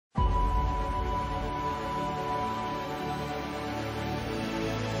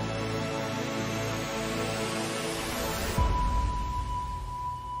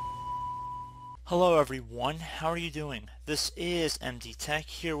Hello everyone, how are you doing? This is MD Tech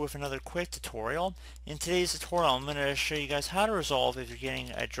here with another quick tutorial. In today's tutorial I'm going to show you guys how to resolve if you're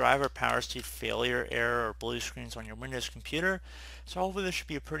getting a driver power state failure error or blue screens on your Windows computer. So hopefully this should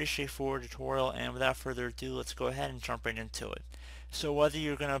be a pretty straightforward tutorial, and without further ado, let's go ahead and jump right into it. So whether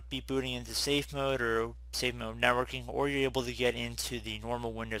you're going to be booting into safe mode or safe mode networking, or you're able to get into the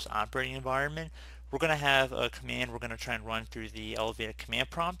normal Windows operating environment, we're going to have a command we're going to try and run through the elevated command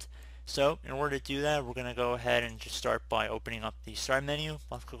prompt. So in order to do that, we're going to go ahead and just start by opening up the start menu.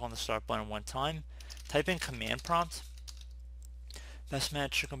 Left click on the start button one time. Type in command prompt. Best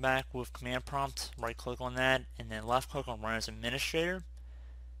match should come back with command prompt. Right click on that and then left click on run as administrator.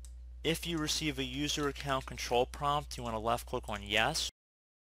 If you receive a user account control prompt, you want to left click on yes.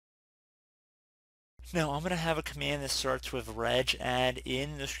 Now I'm going to have a command that starts with reg add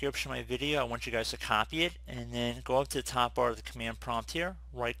in the description of my video. I want you guys to copy it and then go up to the top bar of the command prompt here,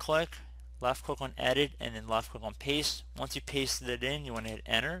 right click, left click on edit, and then left click on paste. Once you pasted it in, you want to hit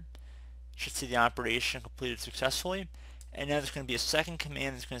enter. You should see the operation completed successfully. And now there's going to be a second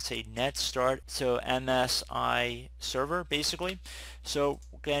command that's going to say net start, so MSIServer basically. So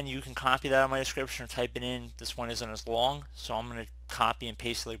again, you can copy that on my description or type it in. This one isn't as long, so I'm going to copy and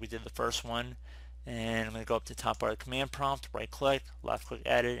paste it like we did the first one. And I'm going to go up to the top bar of the command prompt, right click, left click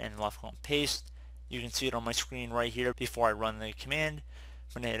edit, and left click on paste. You can see it on my screen right here before I run the command.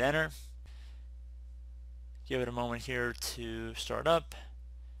 I'm going to hit enter. Give it a moment here to start up.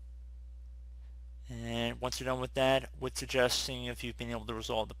 And once you're done with that, would suggest seeing if you've been able to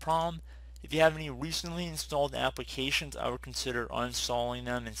resolve the problem. If you have any recently installed applications, I would consider uninstalling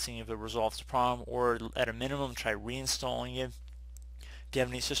them and seeing if it resolves the problem, or at a minimum try reinstalling it. If you have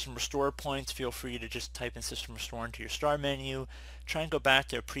any system restore points, feel free to just type in system restore into your start menu. Try and go back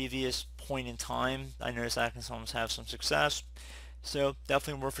to a previous point in time. I noticed that can sometimes have some success. So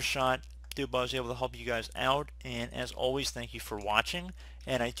definitely worth a shot. I was able to help you guys out, and as always, thank you for watching,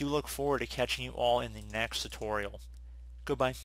 and I do look forward to catching you all in the next tutorial. Goodbye.